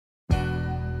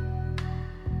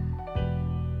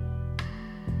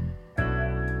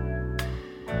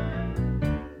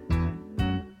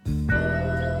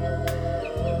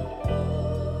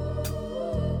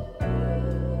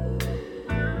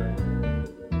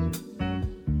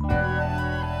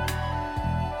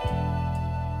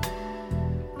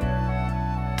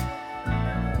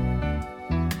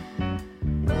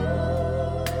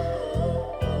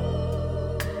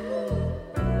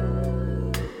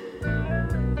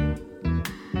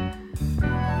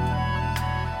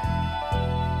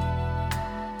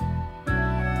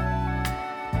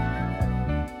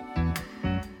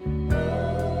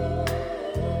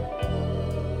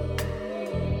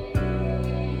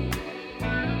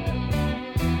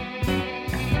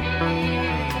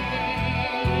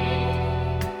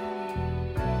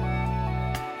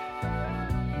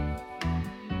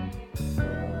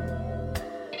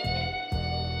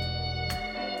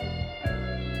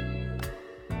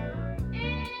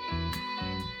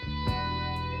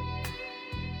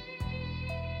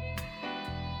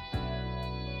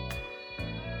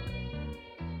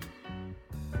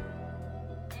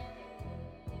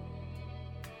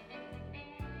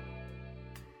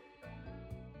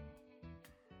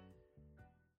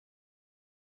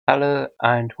Hello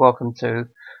and welcome to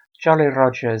Jolly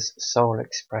Roger's Soul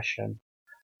Expression,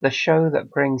 the show that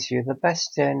brings you the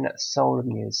best in soul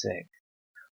music,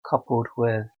 coupled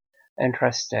with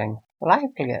interesting,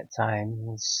 lively at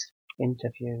times,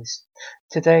 interviews.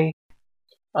 Today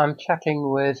I'm chatting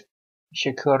with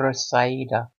Shakura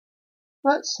S'Aida.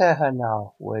 Let's hear her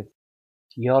now with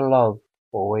Your Love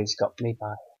Always Got Me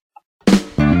Back.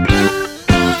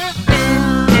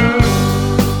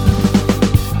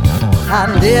 I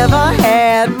never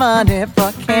had money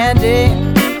for candy,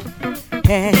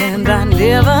 and I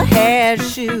never had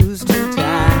shoes to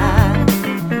tie.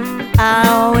 I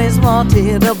always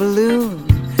wanted a balloon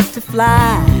to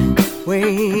fly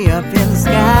way up in the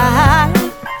sky.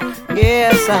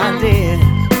 Yes, I did.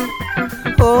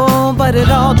 Oh, but it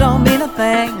all don't mean a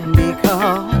thing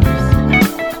because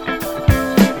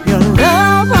your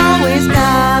love always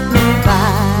got me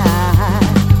by.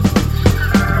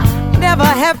 Never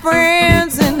had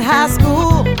friends in high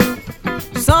school.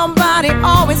 Somebody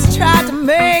always tried to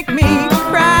make me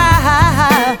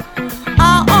cry.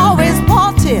 I always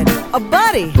wanted a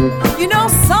buddy,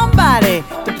 somebody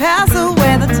to pass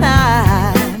away the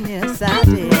time. Yes, I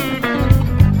did.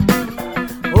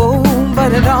 Oh,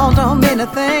 but it all don't mean a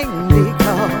thing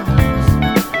because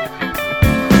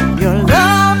your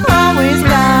love always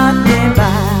got me by.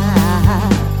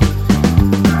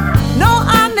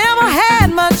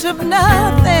 Of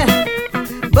nothing,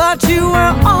 but you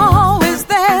were always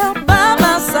there by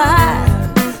my side,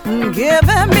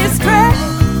 giving me strength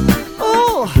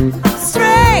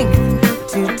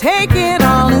to take it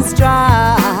all in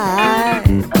stride.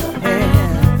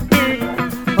 Yeah.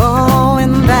 Oh,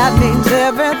 and that means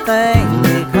everything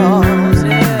because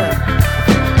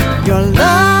your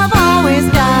love always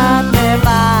got me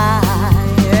by.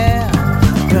 Yeah,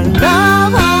 your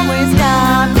love always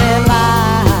got me by.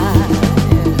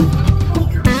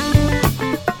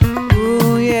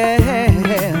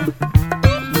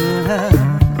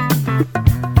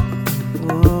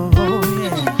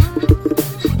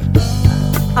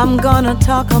 I'm gonna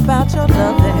talk about your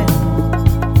loving.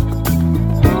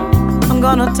 I'm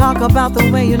gonna talk about the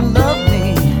way you love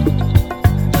me.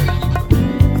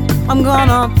 I'm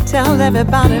gonna tell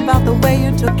everybody about the way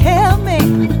you took care of me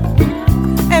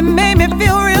and made me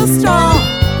feel real strong.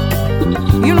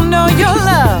 You know your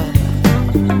love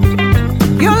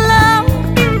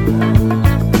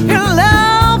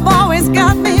always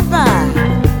got me by.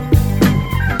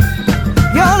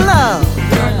 Your love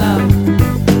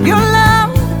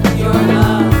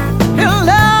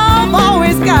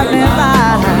always got me by.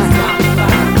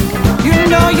 You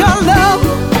know your love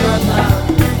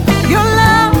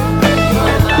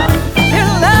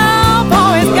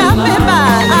always got me by.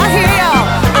 I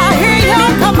hear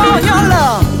y'all, come on, your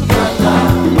love.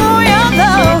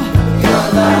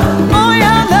 Oh,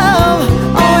 your love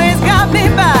always got me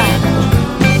by.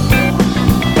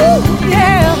 Ooh,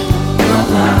 yeah.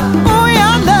 Oh,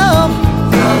 your love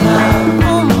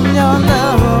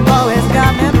always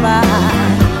got me by.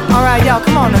 All right, y'all,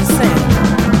 come on and sing.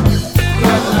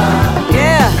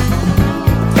 Yeah.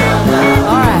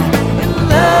 All right.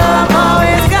 Love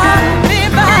always got me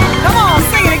by. Come on,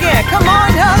 sing it again. Come on,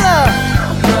 your love.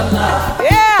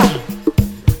 Yeah.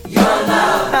 Your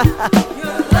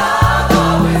love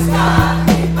always got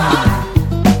me by.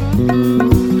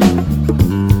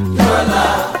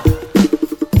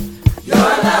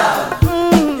 Your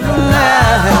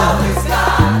love always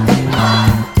got me by.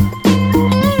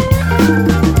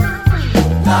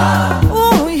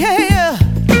 Oh yeah,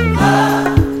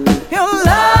 your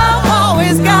love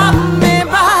always got me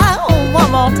by. Oh,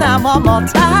 one more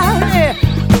time, yeah.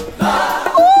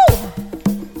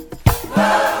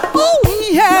 Ooh,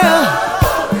 yeah.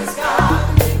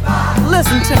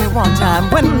 Listen to me one time.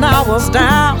 When I was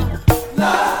down,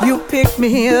 you picked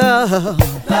me up.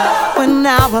 When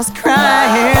I was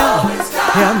crying,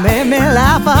 you made me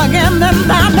laugh again.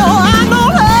 And I know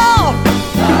love.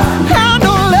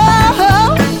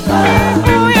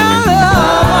 Oh, your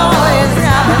love always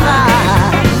got me by.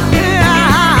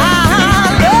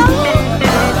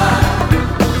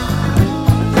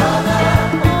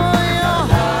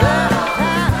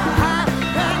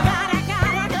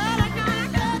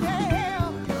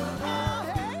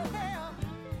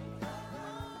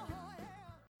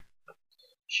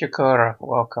 Shakura,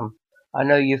 welcome. I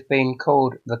know you've been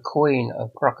called the Queen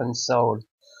of Rock and Soul.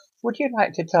 Would you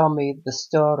like to tell me the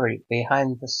story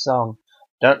behind the song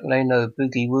Don't Lay No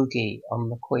Boogie Woogie on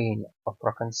the Queen of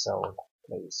Rock and Soul,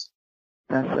 please?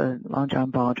 That's a Long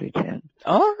John Baldry tune.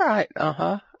 All right,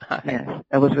 uh-huh. Yes,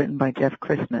 that was written by Jeff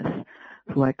Christmas,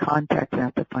 who I contacted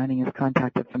after finding his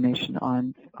contact information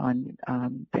on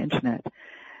the internet.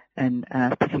 and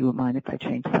asked if he would mind if I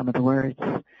changed some of the words.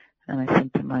 And I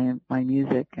sent him my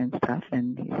music and stuff,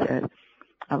 and he said,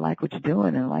 I like what you're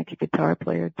doing, and I like your guitar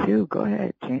player too. Go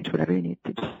ahead, change whatever you need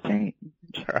to change.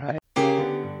 Right.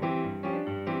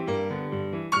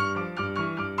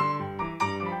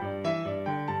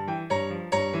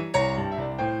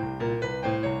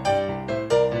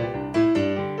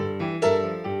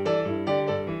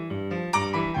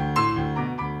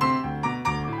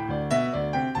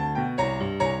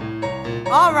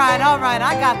 All right,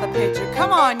 I got the picture.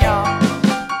 Come on, y'all.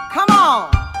 Come on.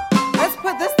 Let's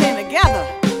put this thing together.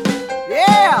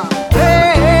 Yeah.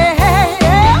 Hey, hey, hey,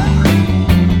 yeah.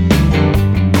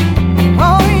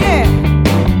 Oh, yeah.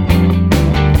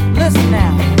 Listen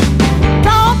now.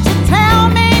 Don't you tell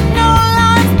me no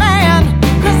lies, man,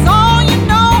 'cause all you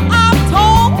know I've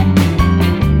told.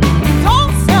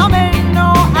 Don't sell me no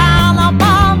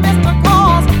alibi, Mr.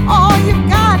 Cause all you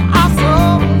got I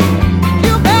sold.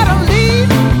 You better leave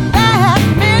that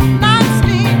midnight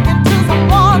sleep into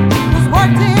someone who's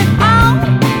worked it out.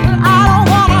 And I don't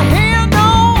wanna hear no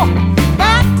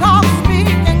back talk, speak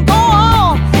and go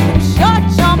on and shut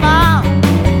your mouth.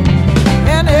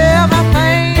 And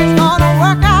everything's gonna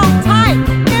work out tight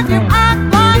if you act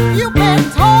like you've been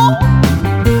told.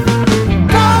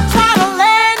 Don't try to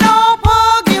lay no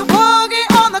boogie woogie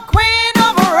on the queen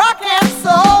of rock and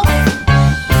soul.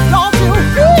 Don't you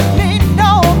feed me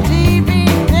no TV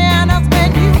dinners when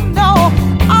you know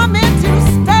I'm into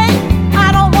steak. I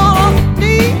don't wanna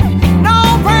need no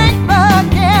break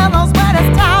beginners when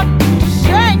it's time to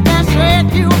shake and shake.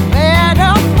 You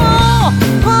better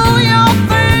pull your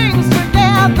things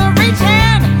together, reach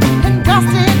in and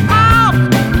dust it out.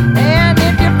 And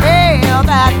if you feel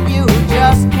that you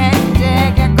just can't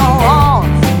dig it, go on,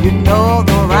 you know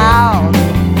the route.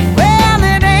 Well,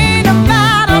 it ain't a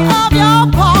matter of your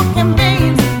pork and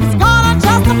beans, it's gonna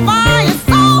justify your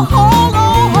soul. Hold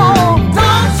on,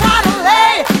 don't try to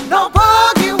lay no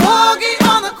boogie woogie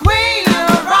on the queen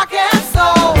of rock and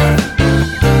soul.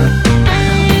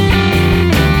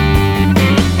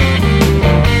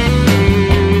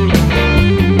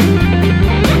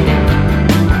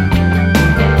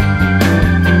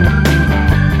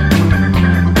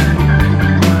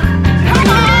 Come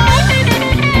on.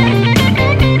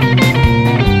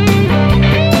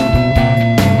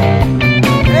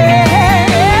 Hey, hey,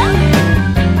 yeah.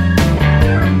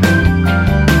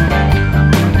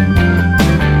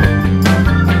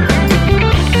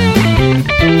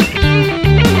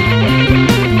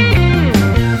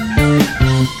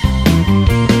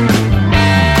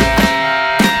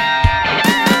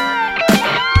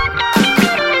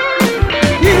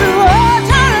 You were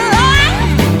trying to lie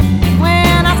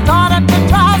when I started to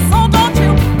try, so don't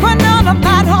you put none of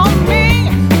that on me.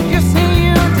 You see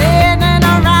you didn't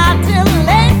arrive till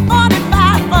late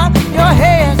 45, but your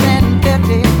hair's in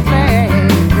 53.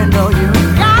 You know you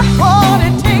got what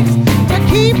it takes to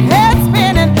keep head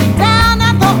spinning down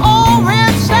at the old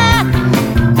red shack.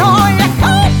 No, you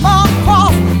come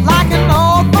across like an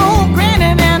old fool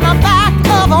grinning in the back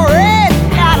of a red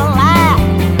Cadillac.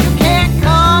 You can't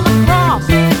come across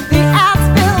the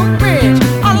Asphalt Bridge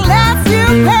unless you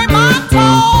pay my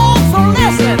toll. So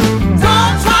listen,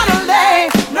 don't try to lay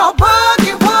no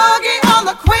boogie woogie on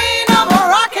the queen of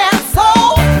rock and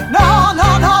soul. No, no,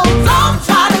 no, don't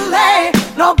try to lay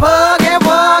no boogie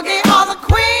woogie on the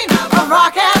queen of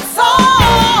rock and soul.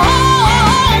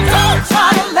 Don't try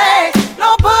to lay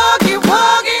no boogie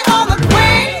woogie on the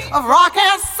queen of rock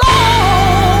and soul.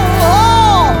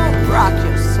 Rock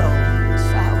your soul,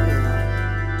 S'Aida.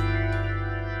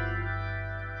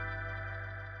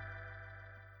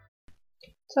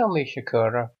 Tell me,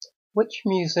 Shakura, which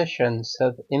musicians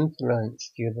have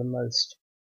influenced you the most?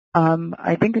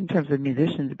 I think in terms of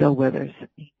musicians, Bill Withers,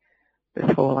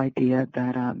 this whole idea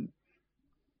that,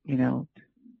 you know,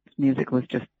 music was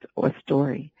just a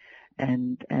story,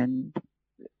 and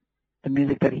the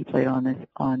music that he played on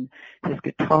his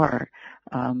guitar,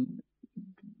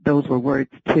 those were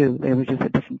words too. They were just a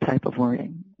different type of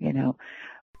wording, you know.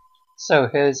 So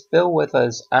here's Bill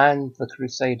Withers and the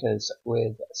Crusaders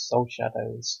with Soul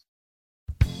Shadows.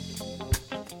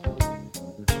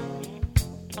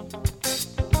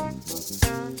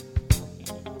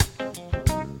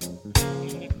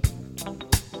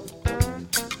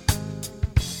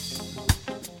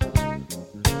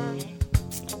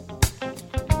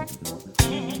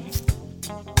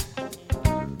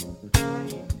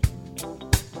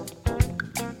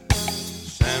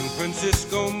 San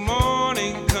Francisco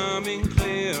morning coming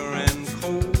clear and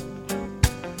cold.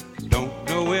 Don't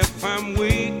know if I'm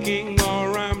waking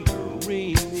or I'm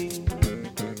dreaming.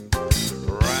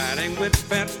 Riding with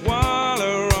Fats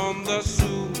Waller on the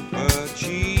Super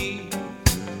G.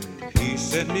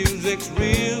 said music's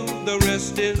real, the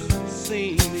rest is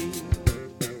seeming.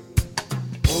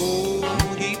 Oh,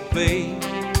 he played,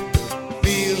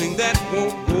 feeling that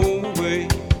won't go away.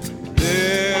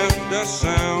 There's the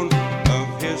sound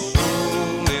of his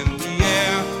soul in the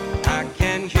air. I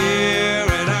can hear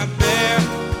it out there,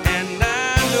 and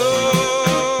I know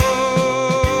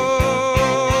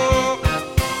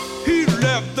he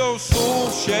left those soul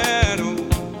shadows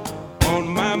on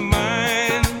my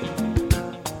mind,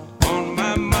 on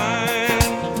my mind,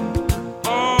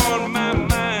 on my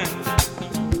mind.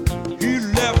 He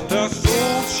left a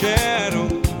soul shadow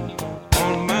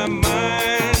on my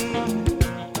mind,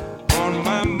 on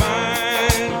my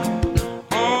mind,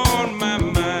 on my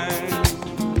mind.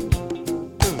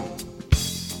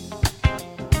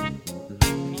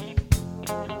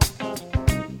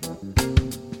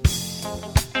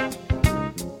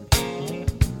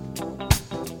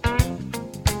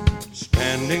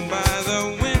 Standing by the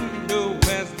window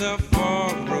as the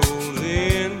fog rolls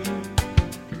in,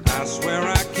 I swear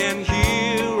I can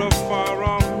hear a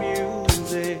far-off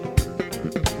music.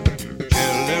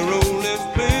 Jelly Roll is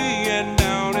playing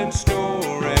down in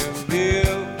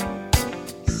Storyville.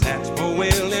 Saxophone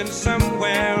wailing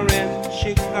somewhere in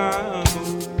Chicago.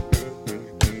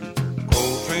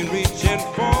 Coltrane reaching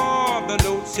for the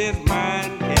notes his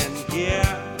mind can hear.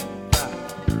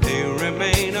 They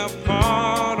remain a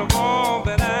part of all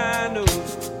that I know.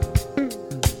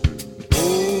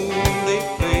 Oh, they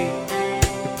play,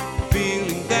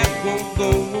 feeling that won't go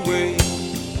away.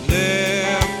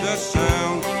 Left the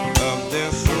sound of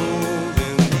their souls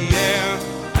in the air.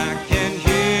 I can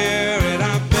hear it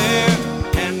out there,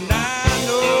 and I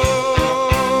know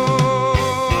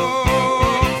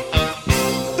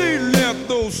they left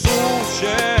those soul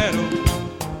shadows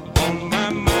on my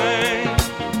mind,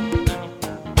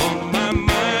 on my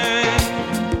mind,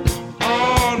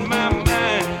 on my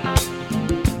mind.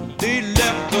 They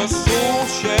left the soul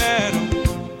shadow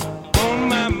on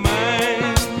my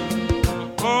mind,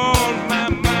 on my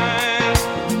mind,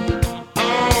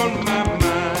 on my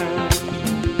mind.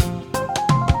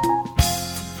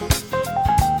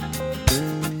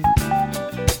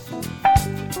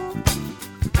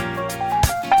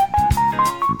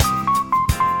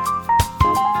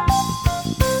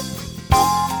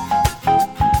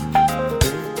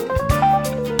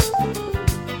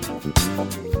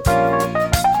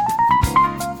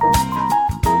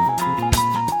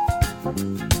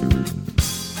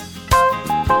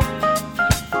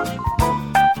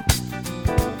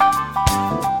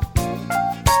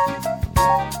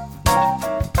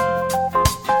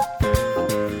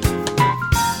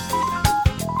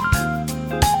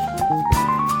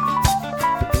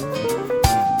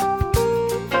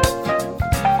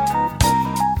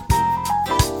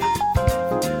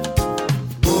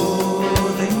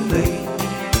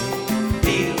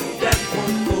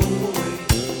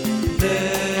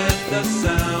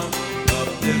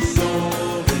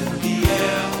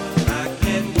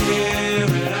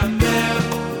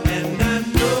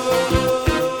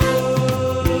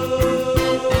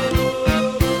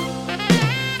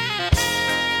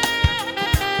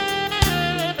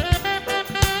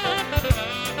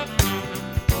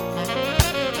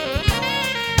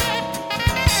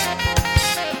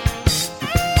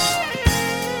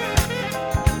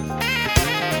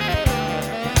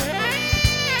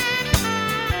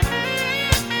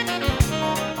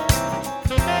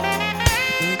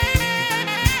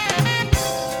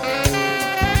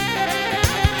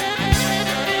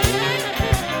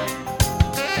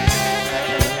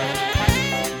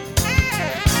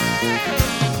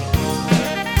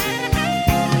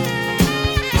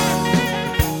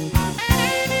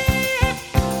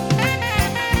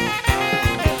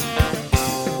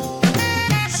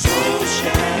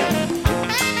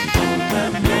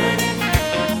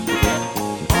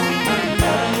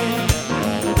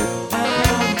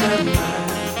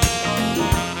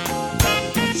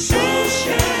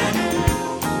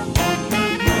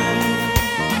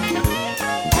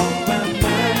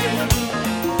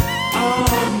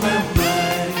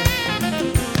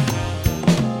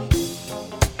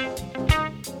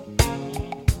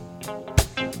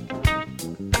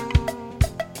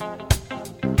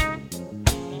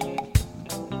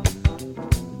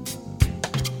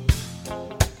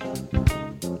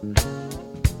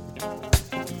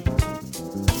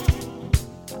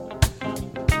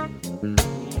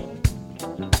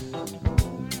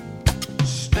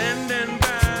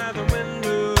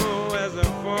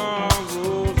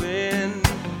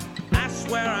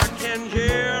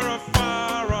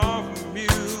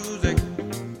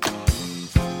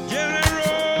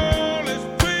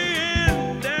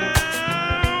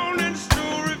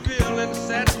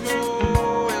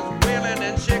 Saxophone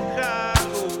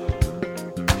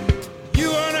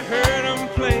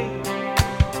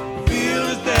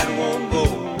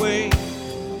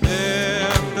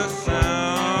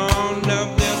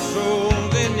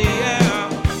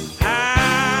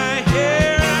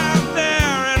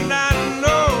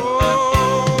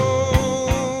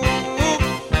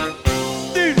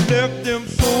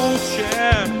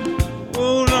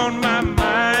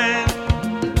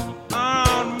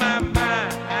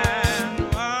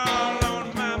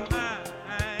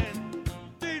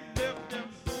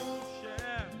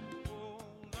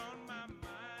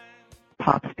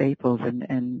Staples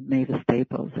and Mavis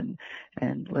Staples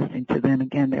and listening to them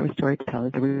again. They were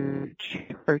storytellers. They were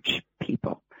church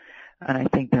people. And I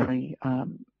think that really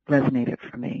resonated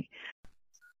for me.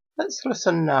 Let's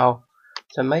listen now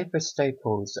to Mavis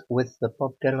Staples with the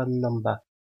Bob Dylan number,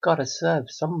 Gotta Serve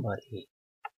Somebody.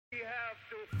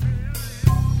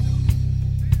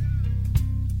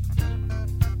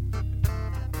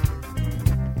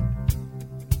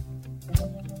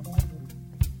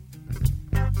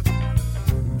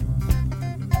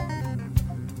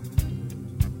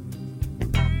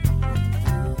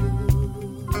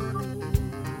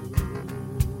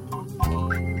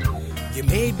 You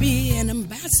may be an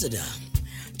ambassador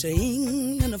to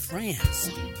England or France.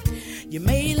 You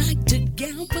may like to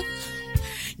gamble.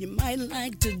 You might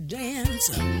like to dance.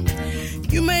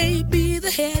 You may be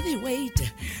the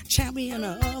heavyweight champion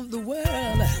of the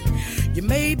world. You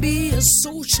may be a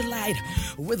socialite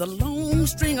with a long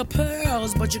string of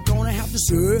pearls, but you're gonna have to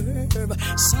serve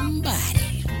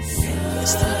somebody.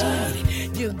 Yes,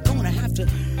 indeed. You're gonna have to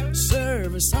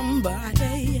serve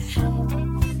somebody.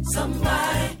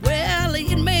 Somebody. Well,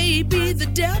 it may be the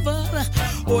devil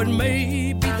or it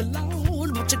may be the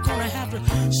Lord, but you're gonna have to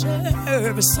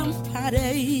serve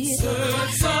somebody.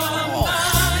 Serve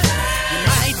somebody. You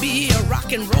might be a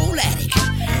rock and roll addict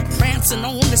prancing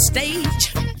on the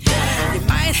stage. You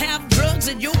might have drugs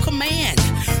at your command,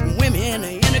 women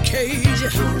in a cage.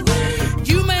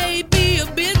 You may be a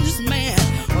businessman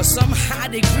or some high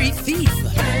degree thief.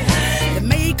 They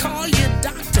may call you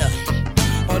doctor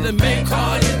or they may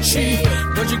call you chief,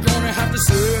 but you're gonna have to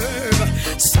serve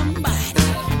somebody.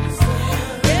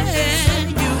 Yeah,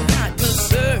 you got to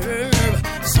serve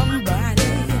somebody.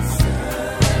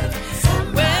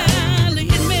 Well,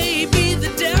 it may be the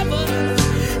devil,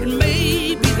 it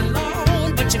may be the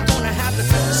Lord, but you're gonna have to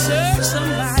serve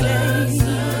somebody.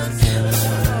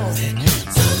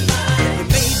 You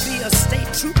may be a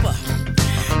state trooper,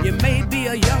 you may be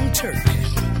a young Turk,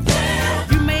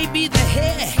 you may be the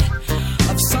head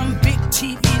of some big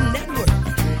TV network.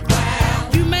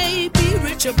 You may be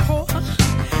rich or poor.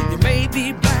 You may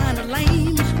be blind or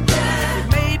lame. You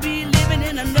may be living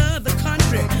in another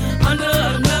country under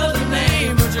another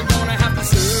name, but you're gonna have to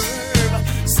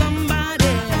serve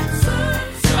somebody.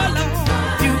 Alone,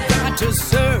 you got to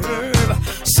serve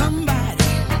somebody.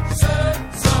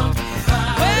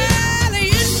 Well,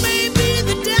 it may be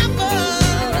the devil,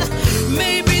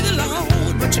 may be the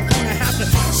Lord, but you're gonna have to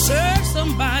serve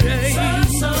somebody.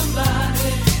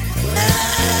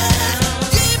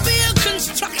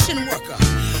 Worker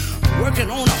working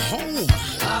on a home.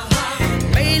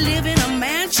 May live in a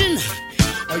mansion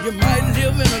or you might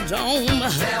live in a dome.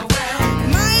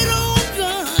 Might own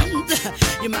guns,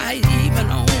 you might even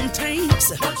own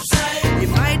tanks. You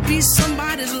might be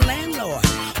somebody's landlord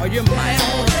or you might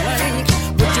own a bank,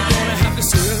 but you're gonna have to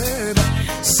serve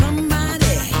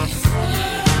somebody.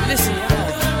 Listen,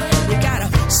 y'all, you gotta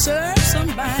serve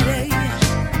somebody.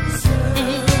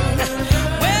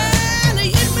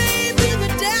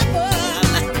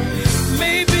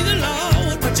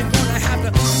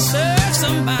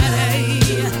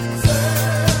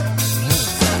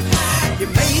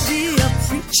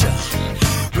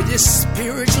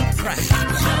 Spiritual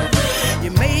pride.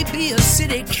 You may be a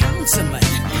city councilman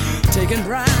taking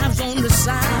bribes on the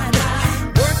side,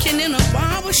 working in a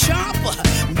barber shop,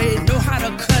 may know how to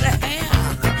cut a hair.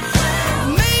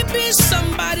 Maybe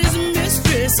somebody's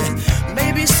mistress,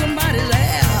 maybe somebody's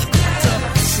heir to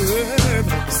serve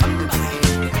somebody.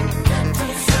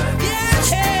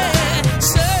 Yeah,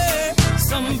 serve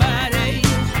somebody.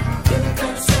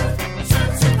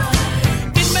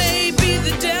 It may be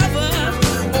the devil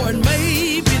or it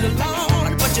may be the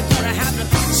Lord, but you're gonna have to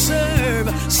serve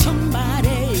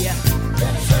somebody.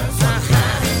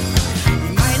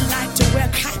 You might like to wear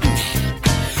cotton,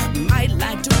 might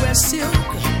like to wear silk,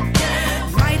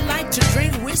 might like to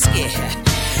drink whiskey,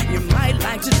 you might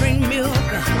like to drink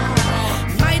milk,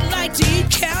 might like to eat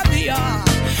caviar,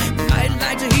 might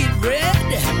like to eat bread.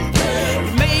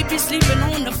 You may be sleeping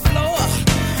on the floor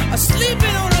or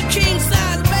sleeping on a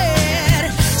king-size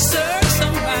bed. Serve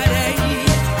somebody.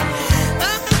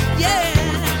 Yeah,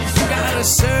 you gotta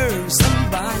serve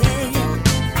somebody.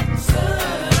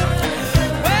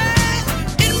 Well,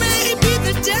 it may be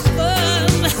the devil,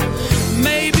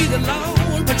 may be the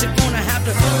Lord,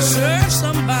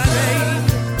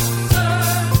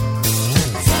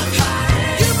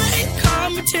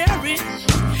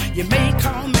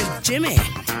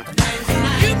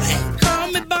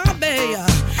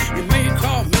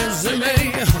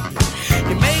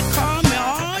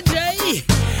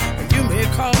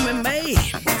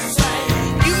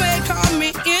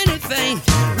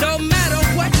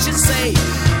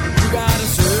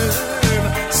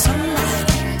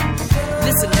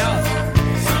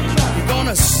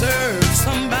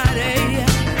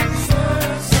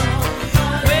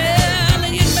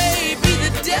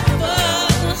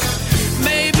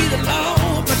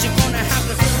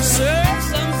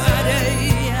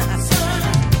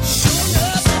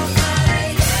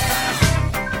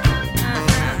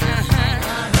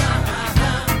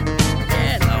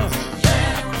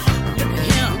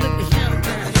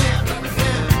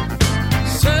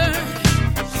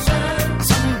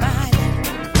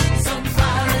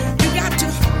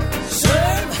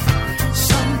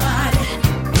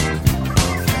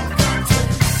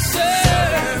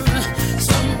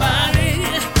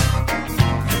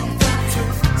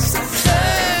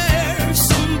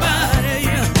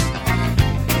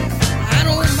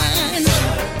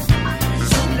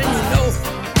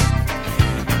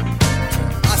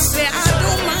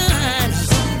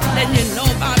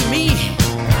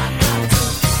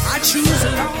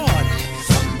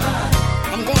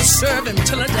 serve him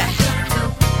till I die.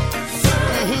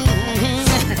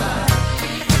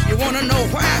 You wanna know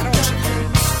why, don't you?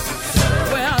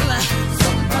 Well,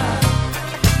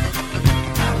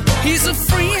 he's a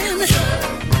friend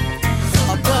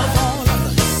above all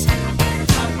others.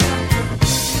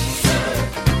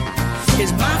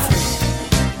 He's my friend.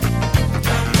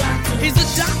 He's a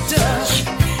doctor.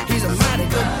 He's a mighty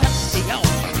good doctor, y'all.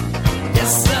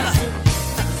 Yes, sir.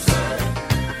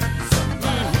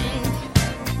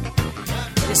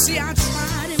 You see, I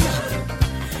tried him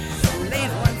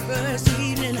late one Thursday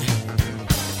evening.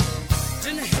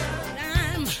 Didn't have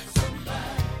time,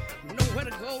 nowhere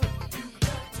to go.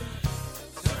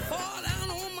 Fall down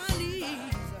on my knees.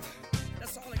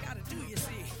 That's all I gotta do, you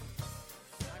see.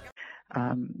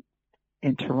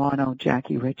 In Toronto,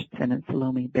 Jackie Richardson and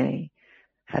Salome Bay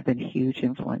have been huge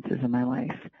influences in my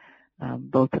life,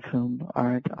 both of whom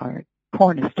are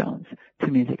cornerstones to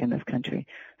music in this country.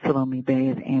 Salome Bay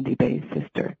is Andy Bay's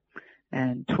sister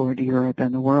and toured Europe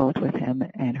and the world with him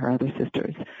and her other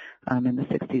sisters in the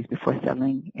 60s before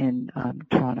settling in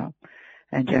Toronto.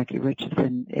 And Jackie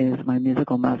Richardson is my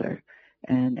musical mother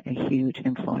and a huge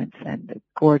influence and a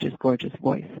gorgeous, gorgeous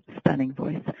voice, stunning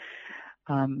voice.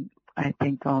 I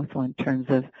think also in terms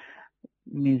of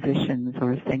musicians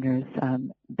or singers,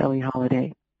 Billie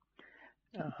Holiday,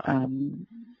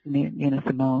 Nina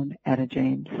Simone, Etta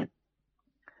James.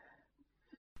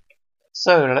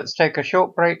 So let's take a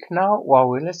short break now while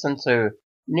we listen to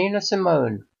Nina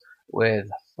Simone with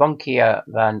Funkier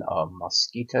Than a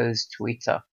Mosquito's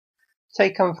Tweeter,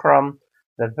 taken from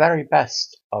the very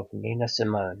best of Nina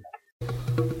Simone.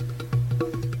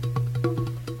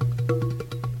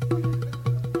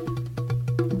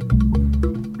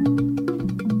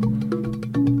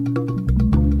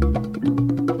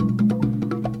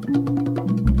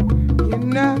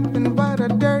 Nothing but a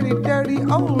dirty, dirty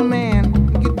old man.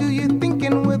 You do your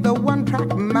thinking with a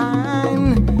one-track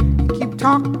mind. You keep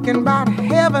talking about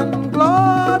heaven and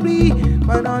glory,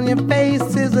 but on your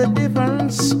face is a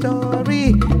different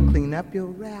story. Clean up your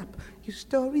rap, your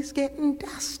story's getting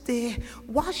dusty.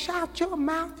 Wash out your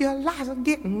mouth, your lies are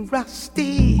getting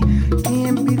rusty.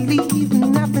 Can't believe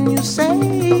nothing you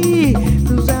say,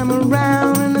 'cause I'm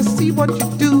around and I see what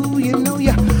you do. You know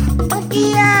you're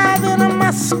funkier than a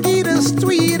mosquito's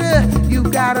tweeter. You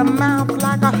got a mouth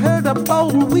like a herd of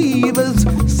boll weavers.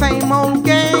 Same old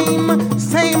game,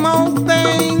 same old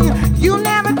thing. You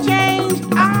never change,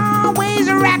 always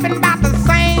rapping about the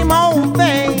same old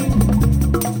thing.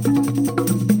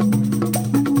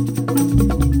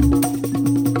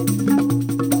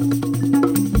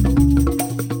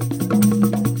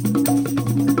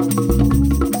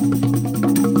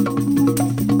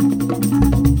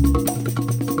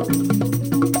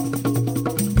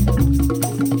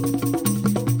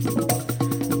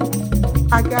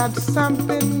 I got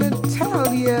something to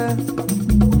tell you.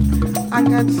 I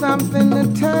got something to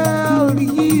tell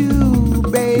you,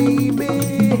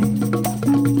 baby,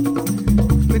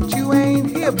 that you ain't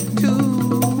hip to,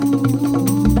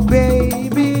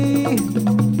 baby.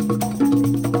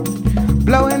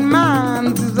 Blowing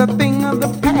minds is a thing of the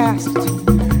past.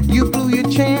 You blew your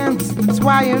chance, that's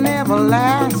why you never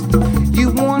last.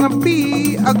 You wanna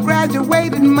be a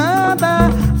graduated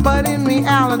mother, but in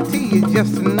reality you're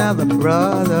just another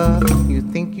brother. You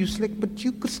think you slick, but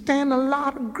you could stand a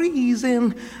lot of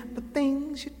greasing. The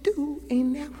things you do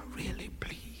ain't never really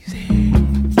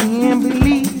pleasing. Can't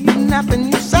believe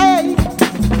nothing you say.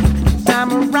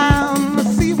 I'm around to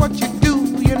see what you do.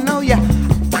 You know you're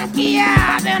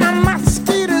funkier than a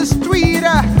mosquito's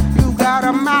tweeter. You got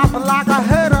a mouth like a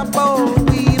herd of boll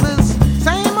weavers.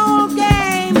 Same old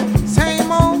game,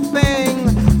 same old thing.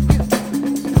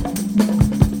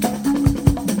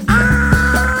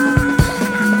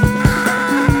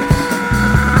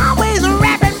 Always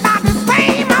rapping about the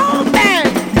same old thing.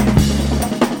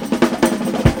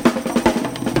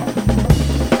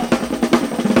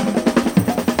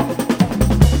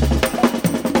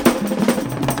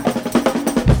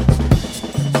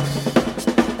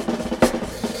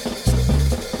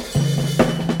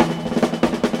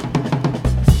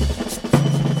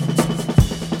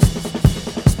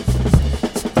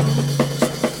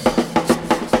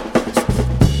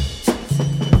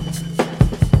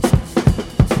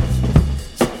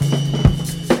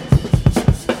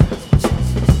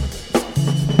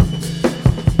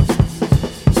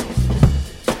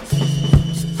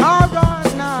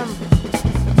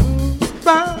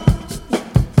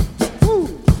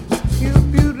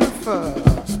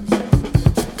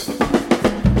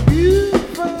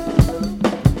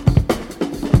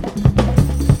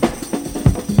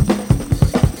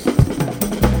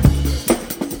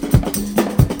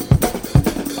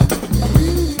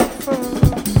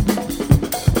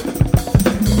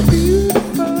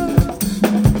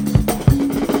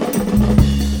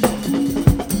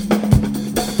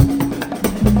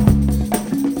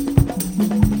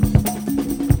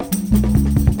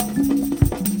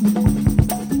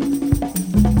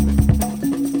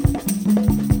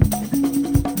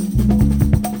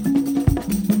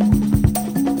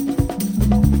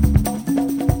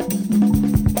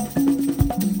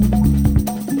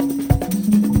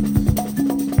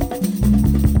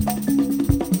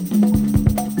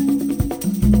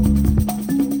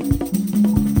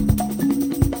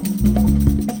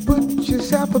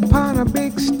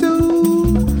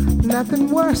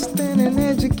 nothing worse than an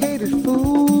educated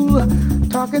fool.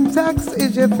 Talking sex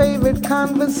is your favorite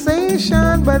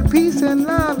conversation, but peace and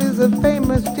love is a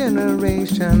famous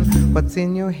generation. What's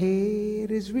in your head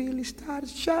is really started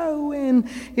showing.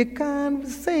 Your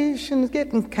conversation's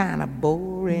getting kinda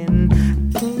boring.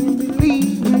 Can't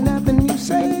believe nothing you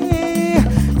say,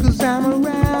 'cause I'm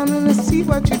around and I see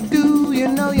what you do. You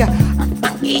know you're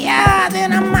funkier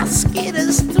than a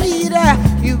mosquito streeter.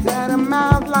 You got a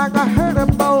mouth like a herd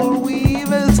of boll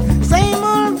weavers. Same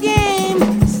old game,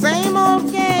 same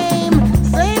old game,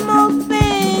 same old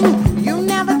thing. You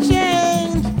never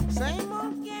change. Same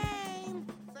old game,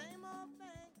 same old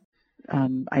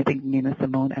thing. I think Nina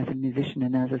Simone, as a musician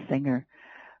and as a singer,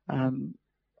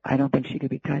 I don't think she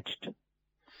could be touched.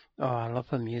 Oh, I love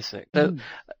her music. So,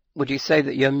 would you say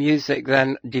that your music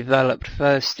then developed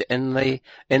first in the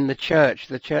church?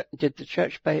 Did the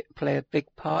church play a big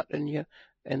part in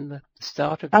the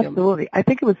start of Absolutely. I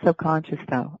think it was subconscious,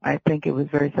 though. I think it was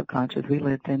very subconscious. We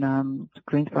lived in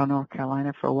Greensboro, North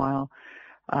Carolina for a while,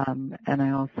 and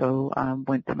I also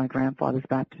went to my grandfather's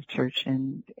Baptist church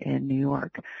in New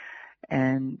York.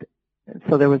 And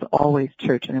so there was always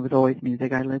church, and there was always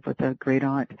music. I lived with a great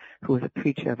aunt who was a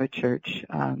preacher of a church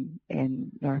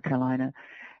in North Carolina.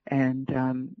 And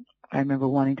I remember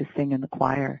wanting to sing in the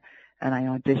choir, and I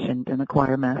auditioned, and the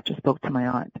choir master spoke to my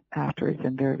aunt afterwards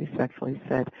and very respectfully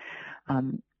said,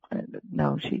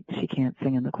 no, she can't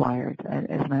sing in the choir.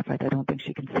 As a matter of fact, I don't think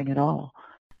she can sing at all.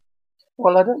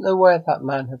 Well, I don't know where that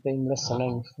man had been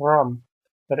listening from,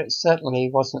 but it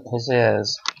certainly wasn't his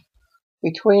ears.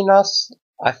 Between us,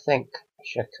 I think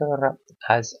Shakura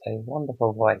has a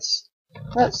wonderful voice.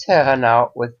 Let's hear her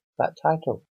now with that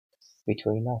title,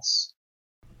 Between Us.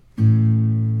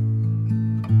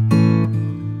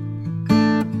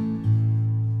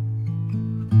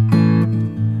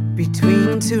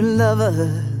 Between two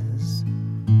lovers,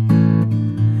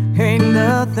 ain't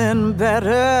nothing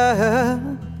better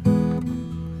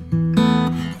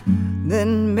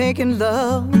than making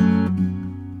love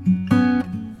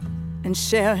and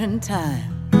sharing time.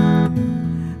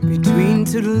 Between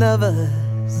two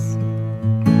lovers,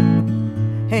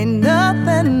 ain't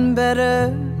nothing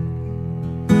better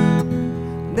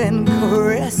than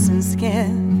caressing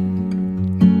skin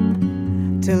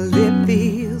till it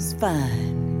feels fine.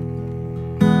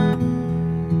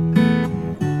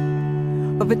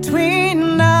 But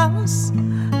between us,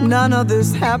 none of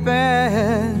this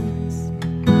happens.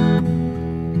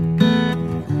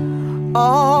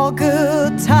 All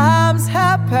good times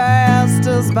have passed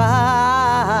us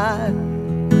by.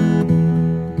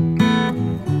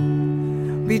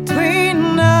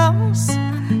 Between us,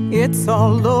 it's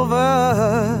all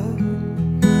over.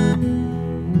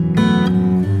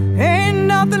 Ain't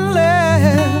nothing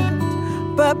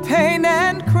left but pain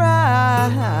and cries.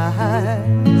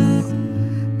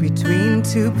 Between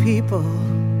two people,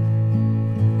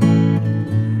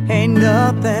 ain't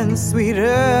nothing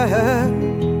sweeter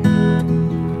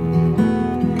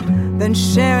than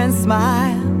sharing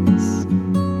smiles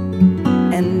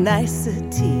and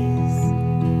niceties.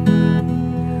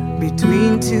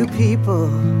 Between two people,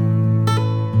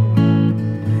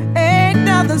 ain't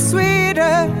nothing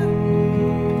sweeter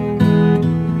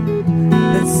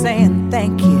than saying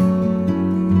thank you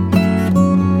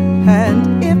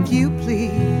and if you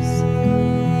please.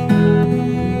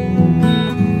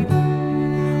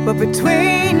 But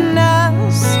between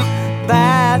us,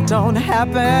 that don't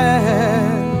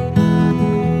happen.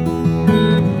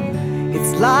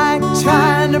 It's like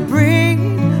trying to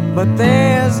breathe, but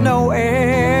there's no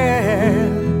air.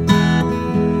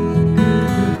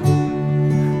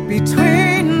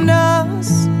 Between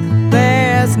us,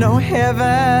 there's no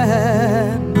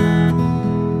heaven.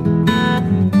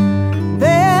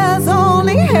 There's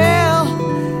only hell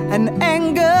and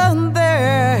anger there.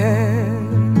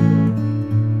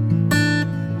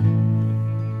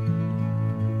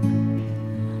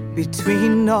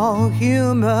 Between all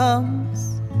humans,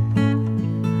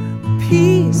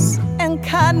 peace and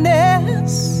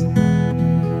kindness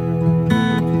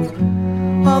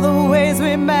are the ways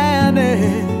we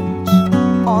manage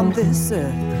on this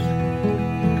earth.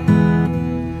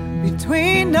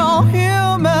 Between all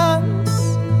humans,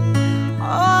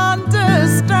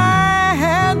 understanding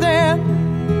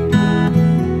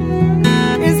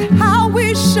is how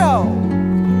we show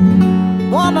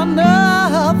one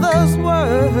another's worth.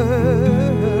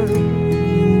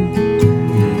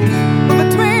 But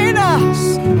between us,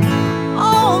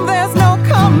 oh, there's no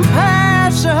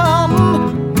compassion,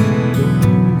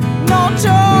 no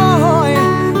joy,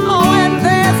 oh, and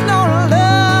there's no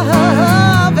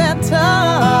love at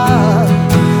all.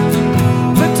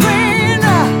 Between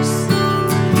us,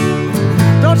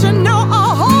 don't you know?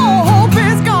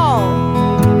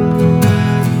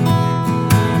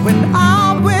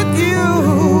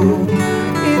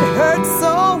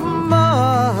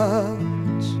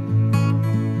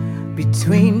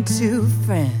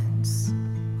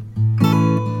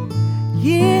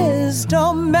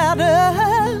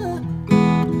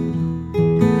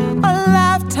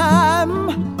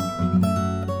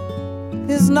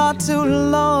 not too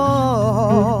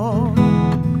long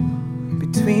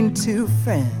between two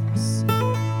friends.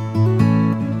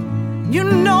 You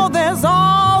know there's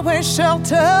always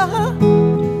shelter,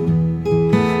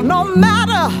 no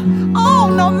matter, oh,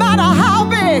 no matter how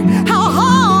big, how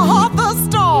hard the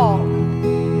storm.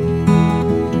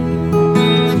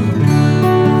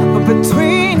 But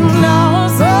between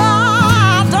us,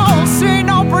 I don't see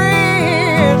no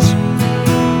bridge.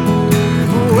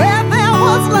 Where there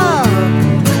was love,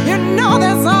 you know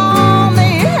there's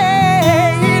only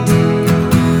hate.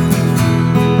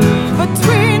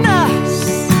 Between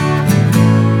us,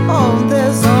 oh,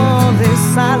 there's only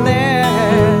silence.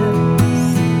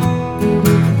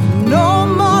 No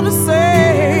more to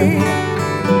say,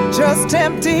 just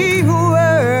empty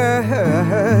words.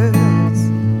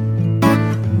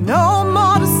 No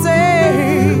more to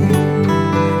say,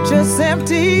 just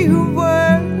empty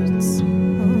words.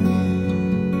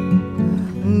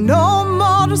 No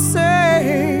more to say.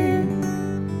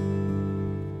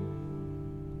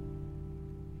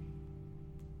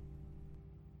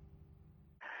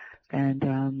 And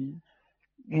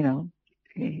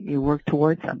you work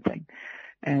towards something.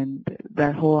 And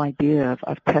that whole idea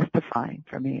of testifying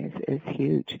for me is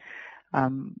huge.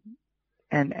 And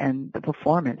the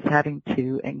performance, having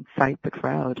to incite the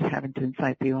crowd, having to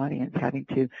incite the audience, having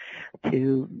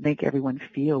to make everyone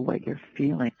feel what you're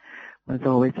feeling was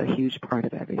always a huge part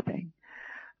of everything.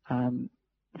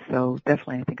 So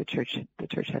definitely I think the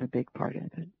church had a big part in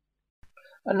it.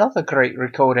 Another great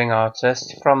recording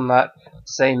artist from that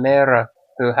same era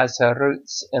who has her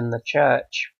roots in the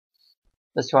church.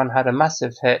 This one had a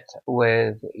massive hit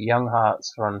with Young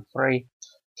Hearts Run Free.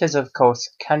 It is, of course,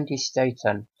 Candy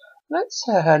Staton. Let's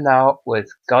hear her now with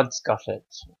God's Got It.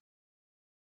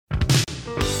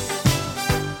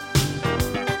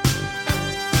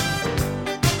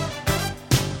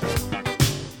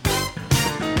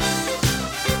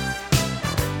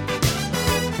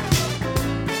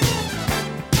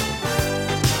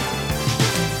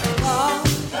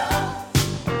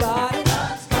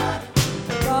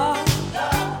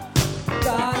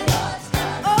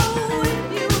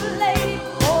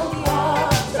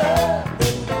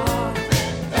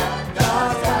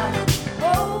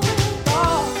 Oh,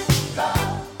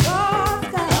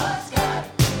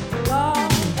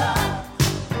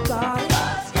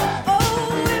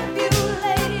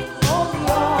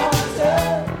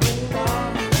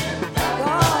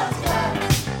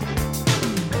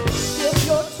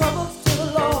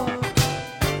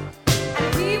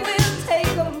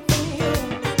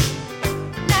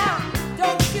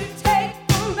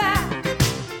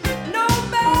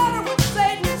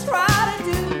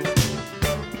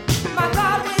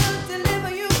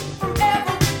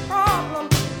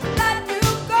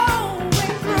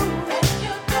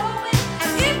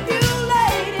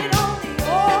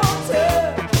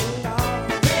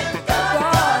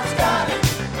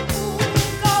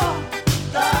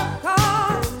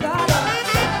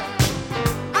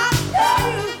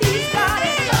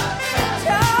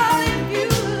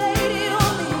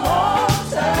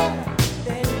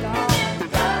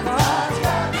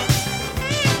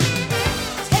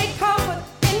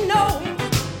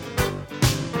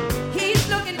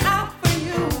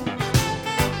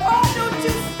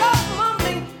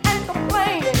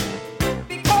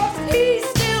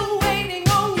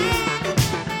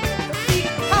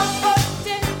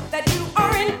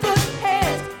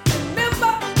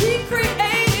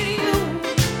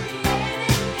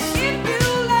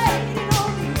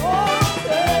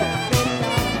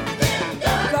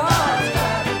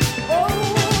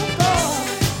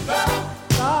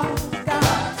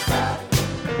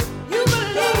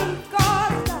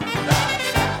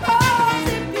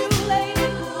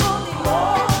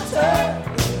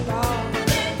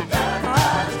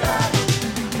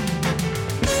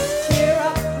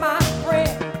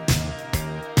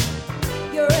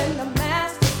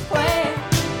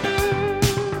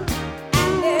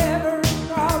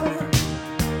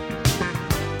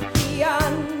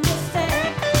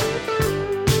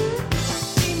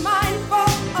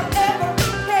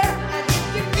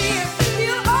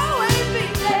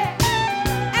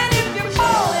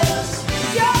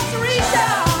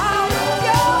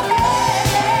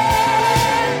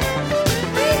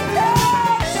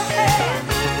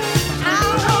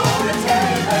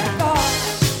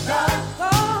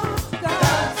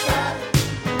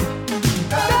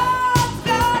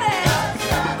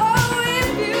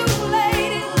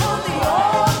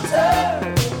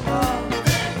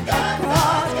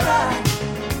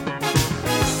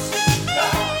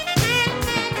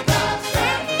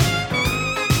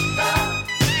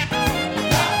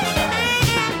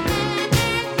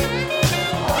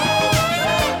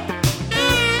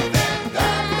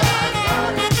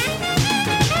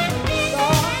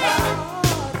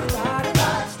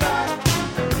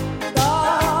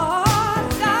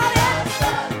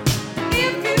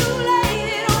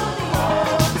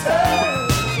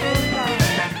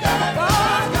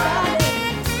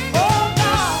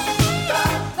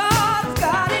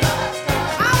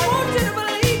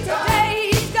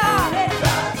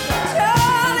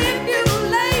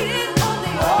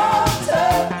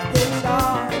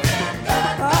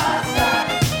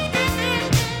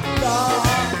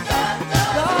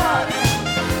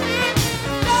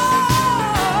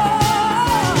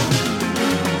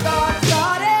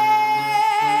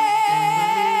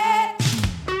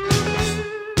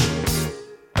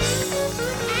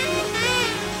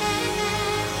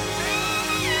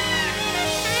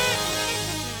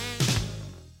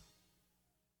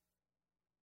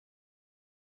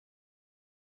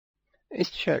 Is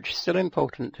church still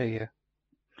important to you?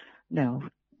 No,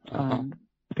 Uh-huh.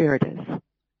 spirit is.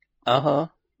 Uh-huh.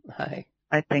 Hey.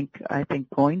 I think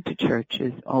going to church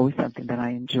is always something that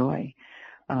I enjoy,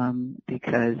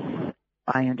 because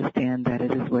I understand that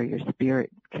it is where your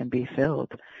spirit can be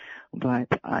filled. But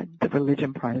the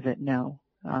religion part of it, no.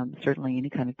 Certainly any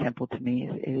kind of temple to me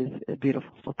is a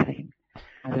beautiful thing,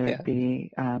 whether it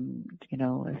be, a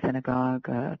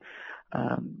synagogue,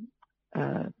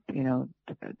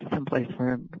 someplace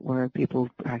where people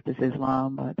practice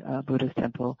Islam, a Buddhist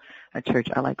temple, a church.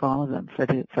 I like all of them for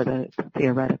the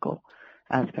theoretical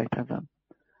aspect of them.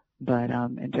 But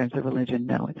in terms of religion,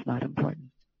 no, it's not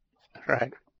important.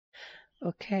 Right.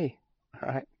 Okay. All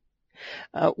right.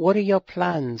 What are your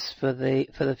plans for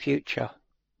the future?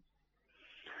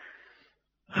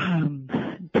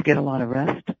 To get a lot of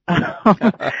rest.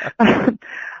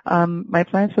 My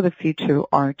plans for the future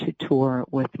are to tour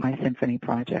with my symphony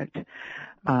project.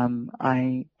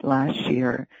 I last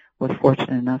year was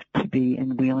fortunate enough to be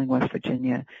in Wheeling, West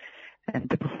Virginia, and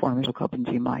to perform a show called in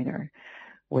G minor,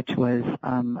 which was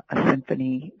a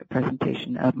symphony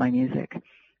presentation of my music.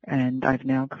 And I've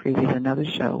now created another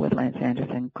show with Lance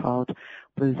Anderson called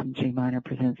Blues in G Minor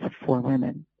Presents Four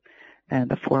Women. And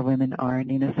the four women are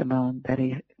Nina Simone,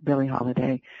 Billie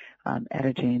Holiday,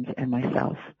 Etta James, and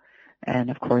myself. And,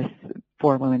 of course,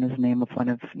 Four Women is the name of one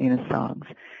of Nina's songs.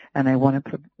 And I want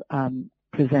to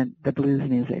present the blues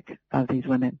music of these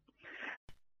women.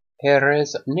 Here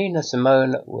is Nina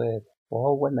Simone with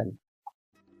Four Women.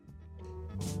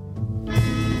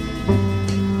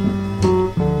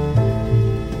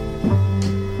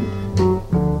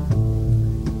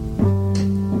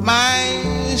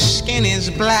 My skin is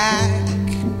black.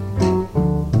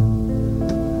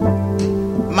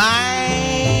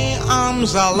 My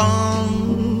arms are long.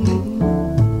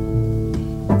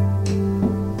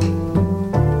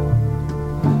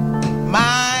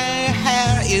 My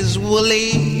hair is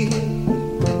woolly.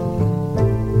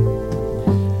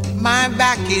 My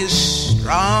back is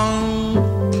strong.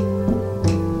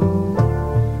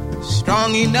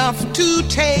 Strong enough to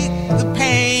take the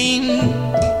pain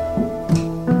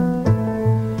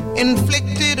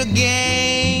inflicted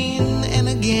again and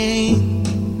again.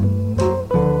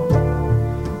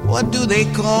 What do they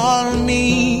call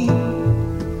me?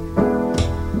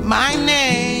 My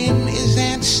name is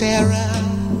Aunt Sarah.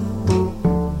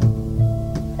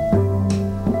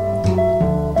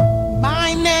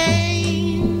 My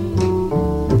name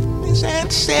is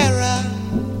Aunt Sarah.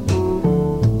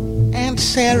 Aunt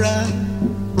Sarah.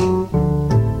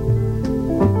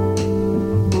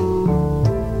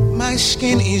 My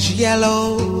skin is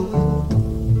yellow.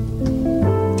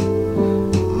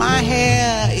 My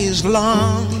hair is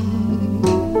long.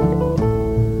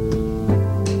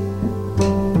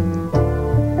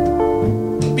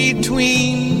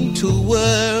 Between two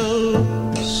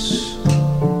worlds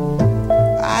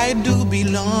I do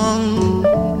belong.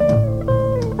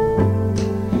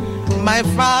 My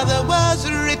father was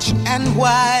rich and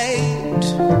white.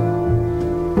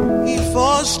 He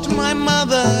forced my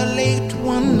mother late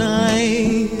one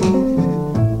night.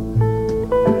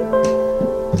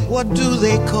 What do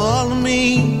they call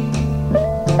me?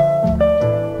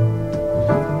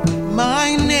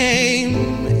 My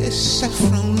name is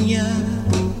Saffronia.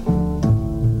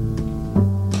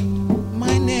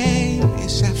 My name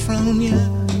is Saffronia.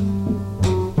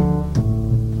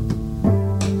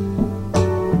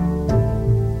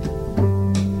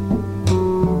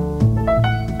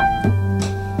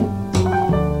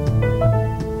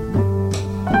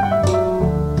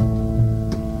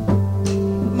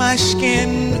 My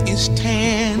skin is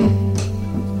tan.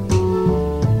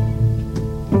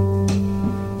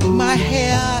 My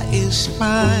hair is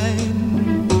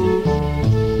fine.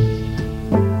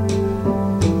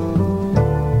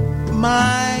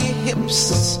 My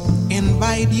hips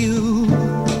invite you.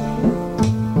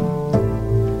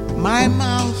 My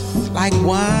mouth like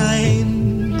wine.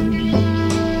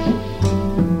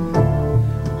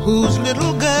 Whose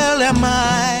little girl am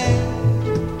I?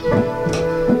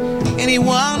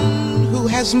 Anyone who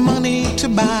has money to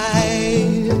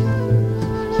buy.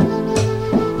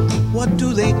 What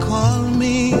do they call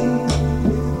me?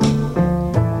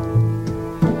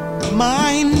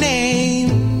 My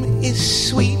name is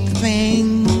Sweet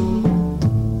Thing.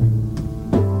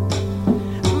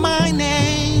 My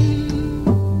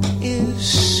name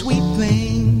is Sweet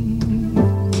Thing.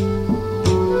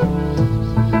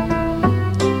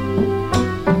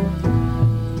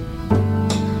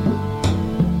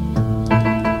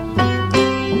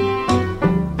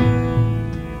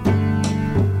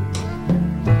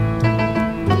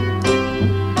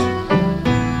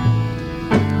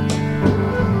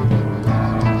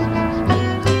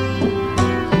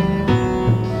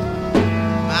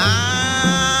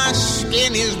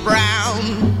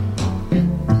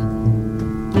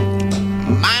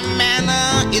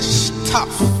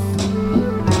 tough.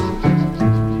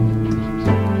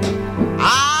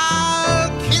 I'll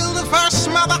kill the first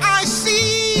mother I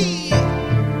see.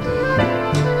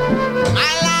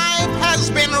 My life has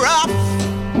been rough.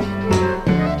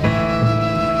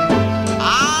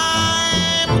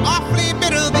 I'm awfully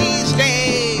bitter these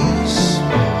days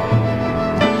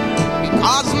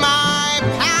because my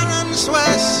parents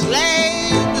were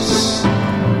slaves.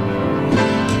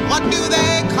 What do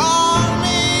they call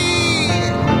me?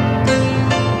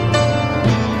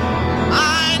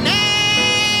 My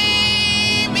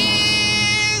name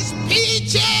is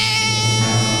Peaches.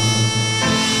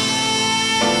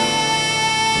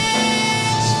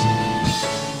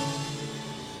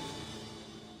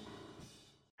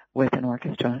 With an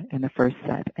orchestra in the first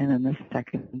set, and in the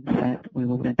second set we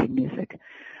were renting music.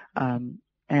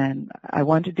 And I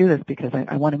wanted to do this because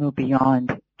I want to move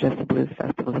beyond just the blues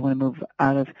festivals. I want to move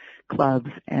out of clubs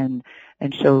and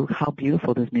show how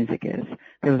beautiful this music is.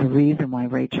 There was a reason why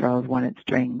Ray Charles wanted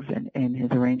strings in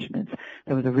his arrangements.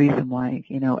 There was a reason why,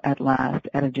 At Last,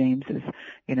 Etta James's,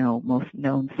 most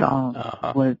known song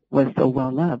was so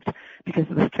well loved, because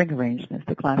of the string arrangements,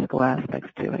 the classical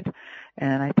aspects to it.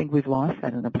 And I think we've lost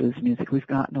that in the blues music. We've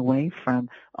gotten away from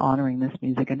honoring this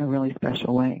music in a really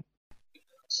special way.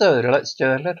 So let's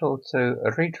do a little to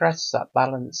redress that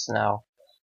balance now,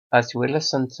 as we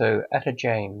listen to Etta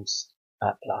James,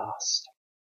 At Last.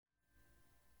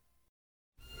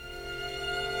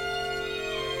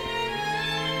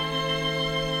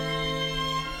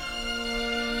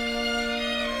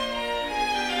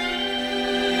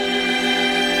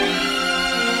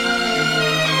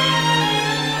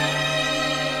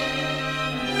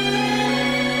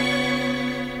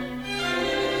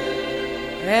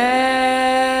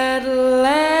 At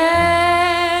last,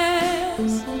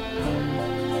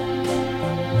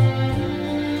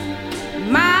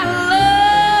 my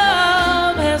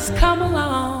love has come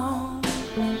along.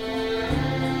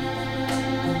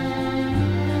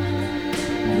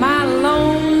 My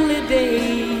lonely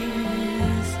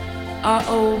days are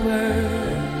over,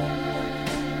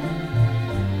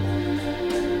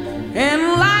 and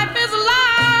life is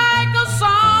like a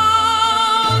song.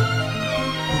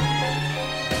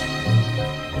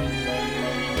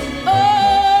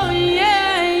 Oh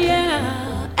yeah,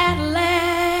 yeah, at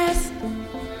last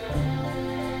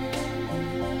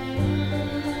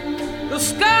the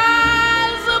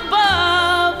skies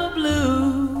above are blue.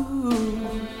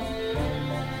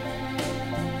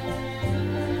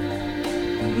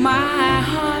 My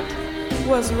heart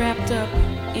was wrapped up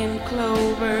in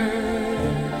clover.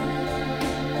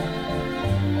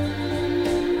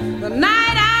 The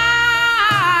night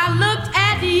I looked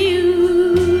at you,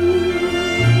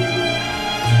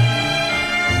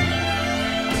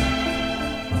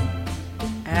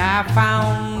 I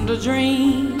found a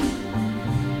dream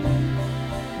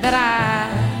that I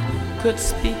could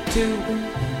speak to,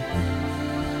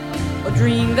 a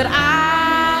dream that I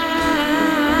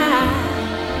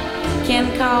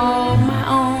can call my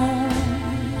own.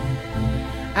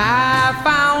 I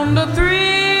found a thrill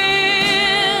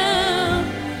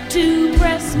to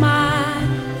press my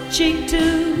cheek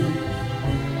to,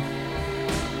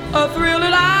 a thrill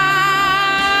that I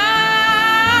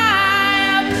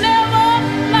have never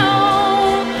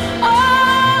known.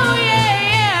 Oh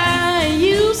yeah,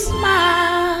 you smile.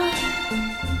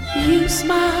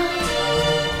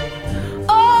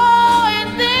 Oh,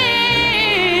 and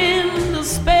then the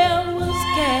spell was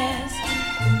cast,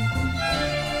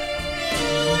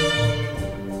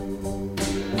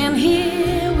 and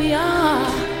here we are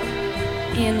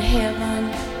in heaven.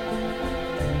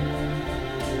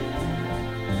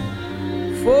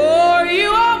 For you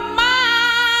are mine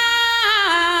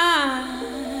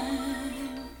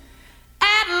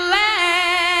at last.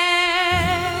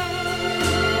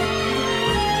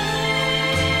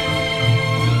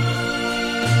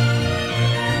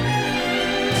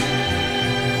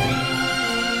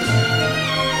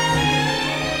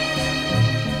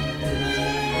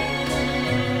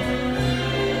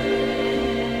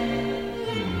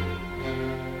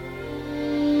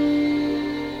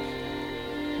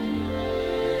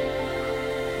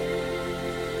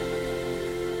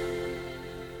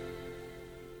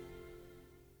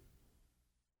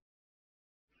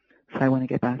 So I want to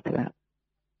get back to that.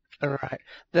 All right.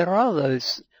 There are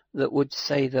those that would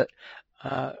say that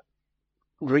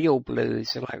real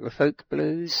blues are like the folk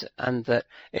blues, and that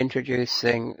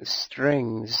introducing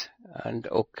strings and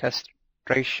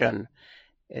orchestration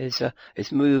is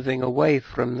moving away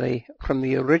from the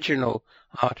original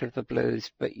art of the blues.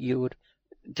 But you would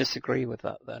disagree with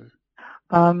that then?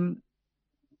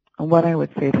 What I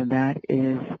would say to that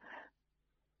is,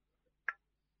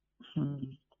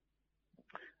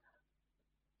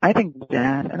 I think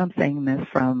jazz, and I'm saying this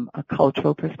from a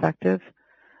cultural perspective,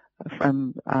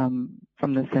 from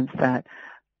the sense that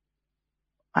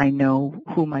I know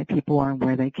who my people are and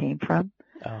where they came from.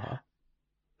 Uh-huh.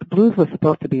 The blues was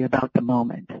supposed to be about the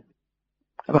moment,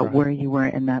 about Right. where you were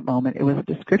in that moment. It was a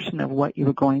description of what you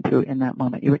were going through in that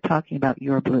moment. You were talking about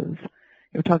your blues.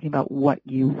 You were talking about what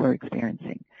you were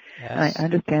experiencing. Yes. And I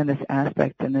understand this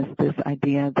aspect and this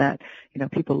idea that,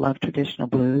 people love traditional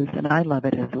blues, and I love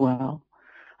it as well.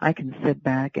 I can sit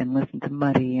back and listen to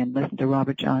Muddy and listen to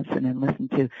Robert Johnson and listen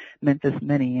to Memphis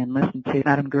Minnie and listen to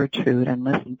Madame Gertrude and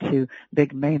listen to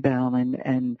Big Maybelle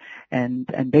and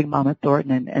Big Mama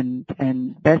Thornton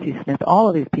and Bessie Smith, all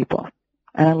of these people.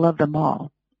 And I love them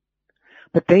all.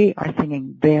 But they are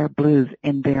singing their blues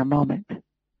in their moment.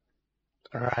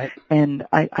 Right. And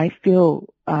I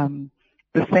feel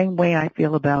the same way I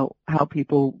feel about how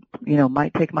people,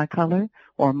 might take my color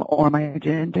or my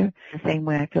gender, the same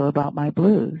way I feel about my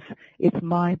blues. It's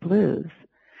my blues.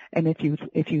 And if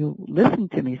you listen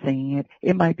to me singing it,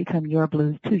 it might become your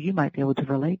blues too. You might be able to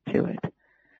relate to it.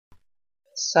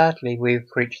 Sadly, we've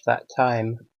reached that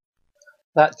time.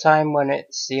 That time when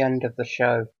it's the end of the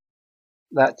show.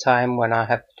 That time when I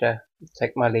have to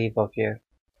take my leave of you.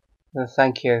 And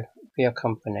thank you for your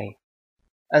company.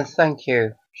 And thank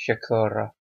you,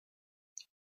 Shakura.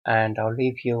 And I'll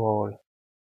leave you all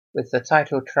with the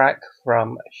title track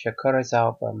from Shakura's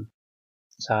album,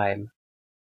 Time.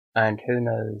 And who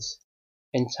knows,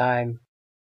 in time,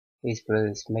 these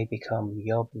blues may become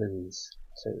your blues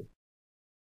too.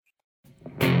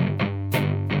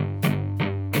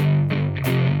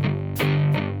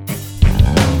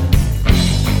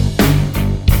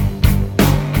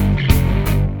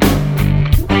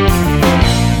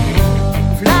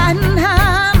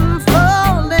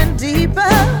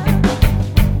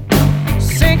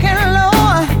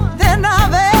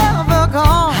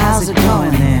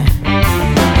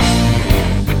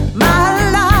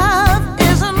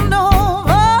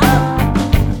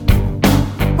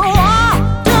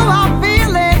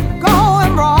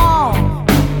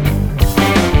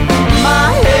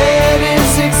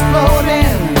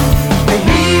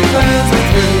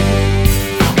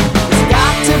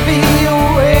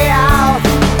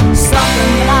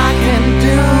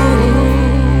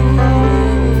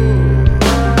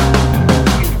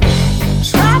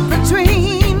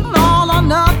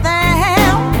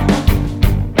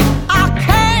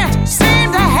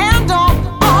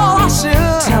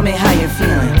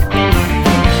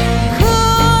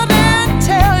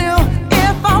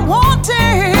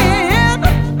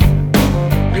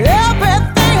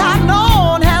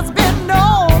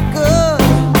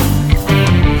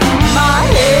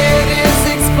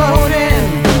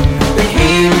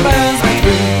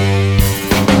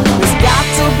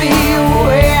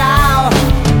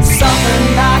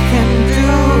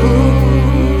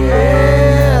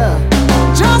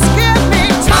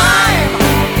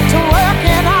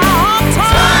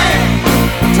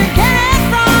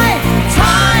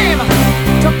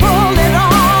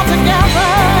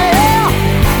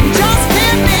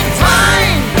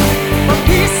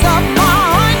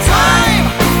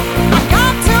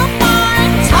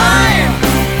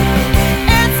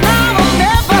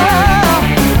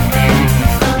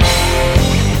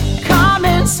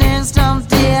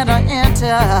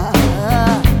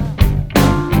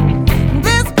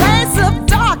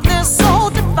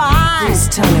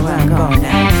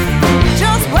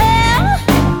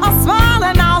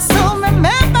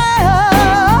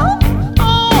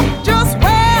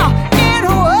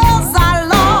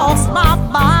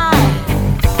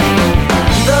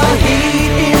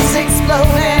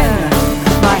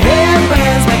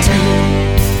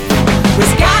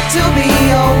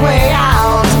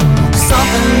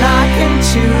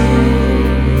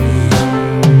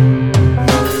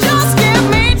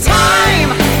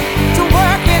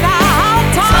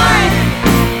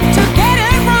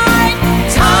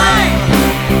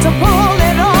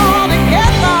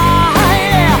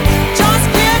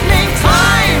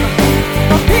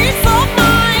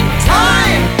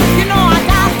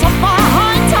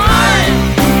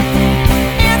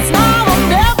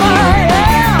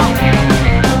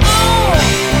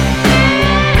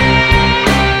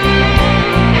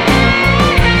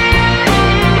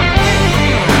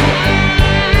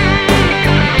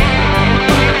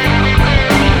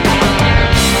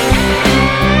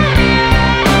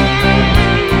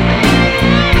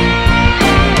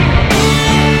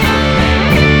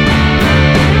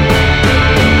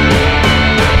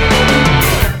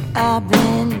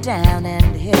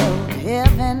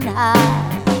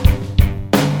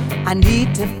 I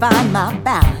need to find my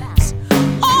balance.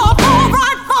 Oh, fall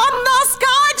right from the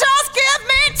sky, just give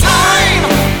me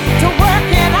time.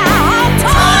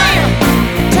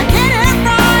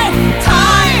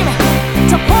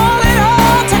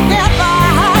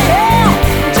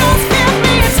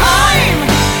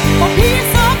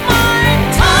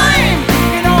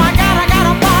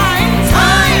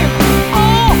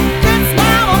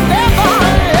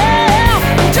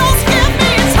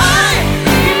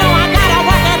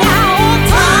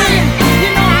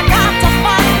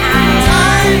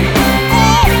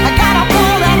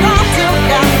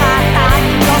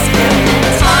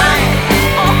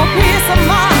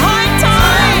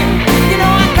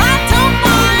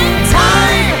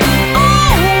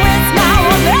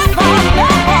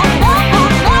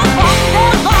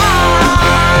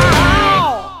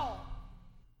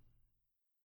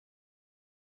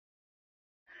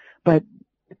 But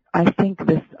I think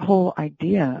this whole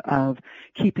idea of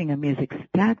keeping a music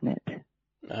stagnant,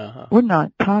 we're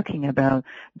not talking about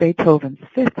Beethoven's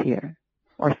fifth here,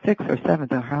 or sixth or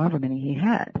seventh, or however many he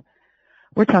had.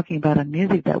 We're talking about a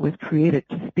music that was created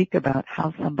to speak about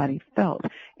how somebody felt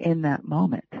in that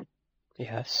moment.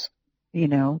 Yes. You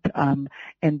know, and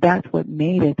that's what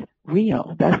made it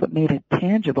real. That's what made it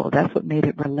tangible. That's what made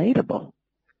it relatable.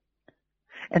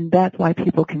 And that's why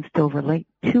people can still relate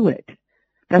to it.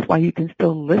 That's why you can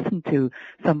still listen to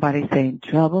somebody saying,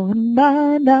 trouble in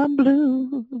mind, I'm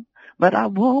blue, but I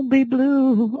won't be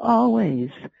blue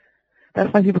always.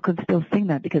 That's why people can still sing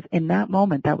that, because in that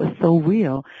moment that was so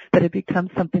real that it becomes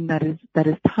something that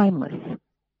is timeless.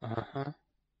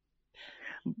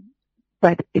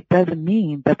 But it doesn't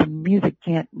mean that the music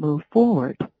can't move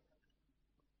forward.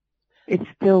 It's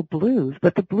still blues,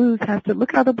 but the blues has to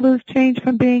look how the blues changed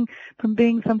from being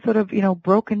some sort of, you know,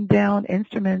 broken down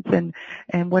instruments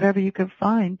and whatever you could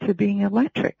find to being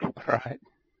electric. Right.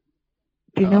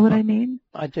 Do you know what I mean?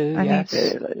 I do, yes.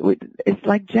 It's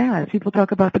like jazz. People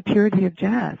talk about the purity of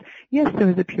jazz. Yes, there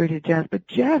was a purity of jazz, but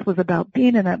jazz was about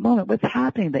being in that moment, what's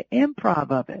happening, the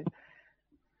improv of it.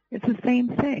 It's the same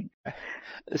thing.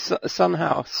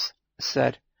 Sunhouse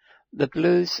said, the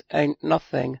blues ain't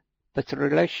nothing but a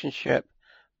relationship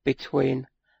between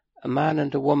a man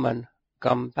and a woman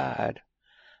gone bad.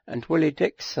 And Willie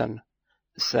Dixon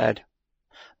said,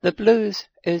 the blues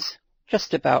is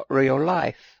just about real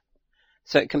life.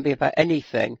 So it can be about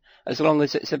anything as long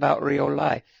as it's about real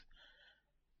life.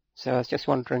 So I was just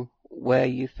wondering where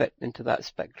you fit into that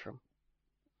spectrum.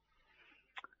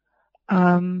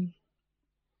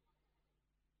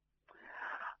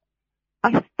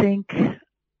 I think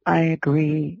I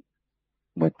agree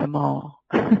with them all.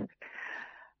 I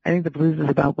think the blues is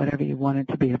about whatever you want it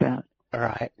to be about.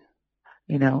 Right.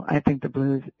 You know, I think the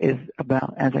blues is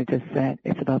about, as I just said,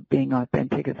 it's about being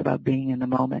authentic. It's about being in the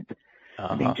moment,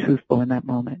 being truthful in that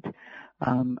moment.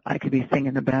 I could be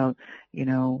singing about, you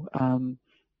know,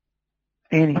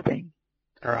 anything.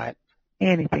 Right.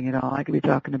 Anything at all. I could be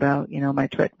talking about, you know, my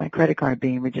credit card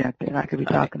being rejected. I could be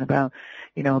talking about,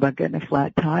 you know, about getting a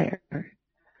flat tire.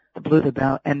 The blues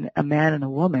about, and a man and a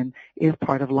woman is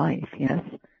part of life, yes?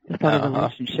 It's part of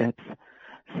relationships.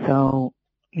 So,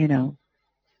 you know,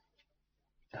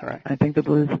 right. I think the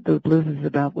blues is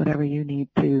about whatever you need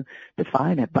to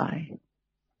define it by.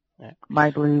 Yeah. My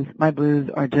blues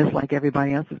are just like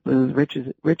everybody else's blues,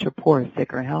 rich or poor,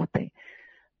 sick or healthy.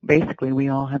 Basically, we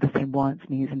all have the same wants,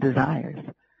 needs, and desires.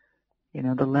 You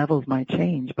know, the levels might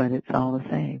change, but it's all the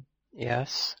same.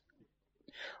 Yes.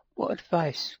 What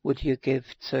advice would you give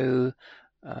to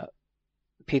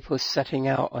people setting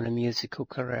out on a musical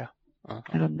career?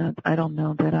 I don't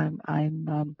know that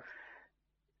I'm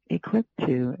equipped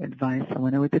to advise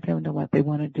someone. It would depend on what they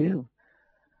want to do.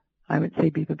 I would say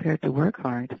be prepared to work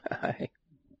hard,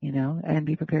 you know, and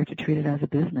be prepared to treat it as a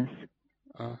business.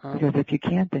 Because if you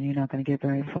can't, then you're not going to get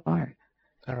very far.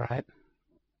 All right.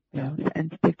 You know,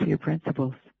 and stick to your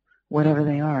principles, whatever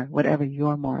they are, whatever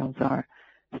your morals are.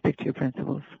 Stick to your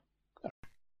principles.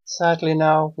 Sadly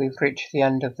now, we've reached the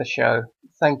end of the show.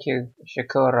 Thank you,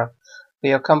 Shakura, for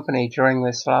your company during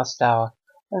this last hour.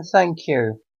 And thank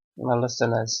you, my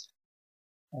listeners.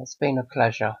 It's been a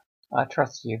pleasure. I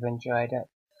trust you've enjoyed it.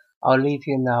 I'll leave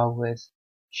you now with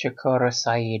Shakura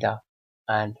S'Aida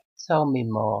and Tell Me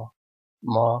More,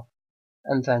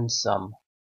 and then some,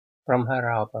 from her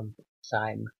album,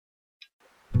 Time.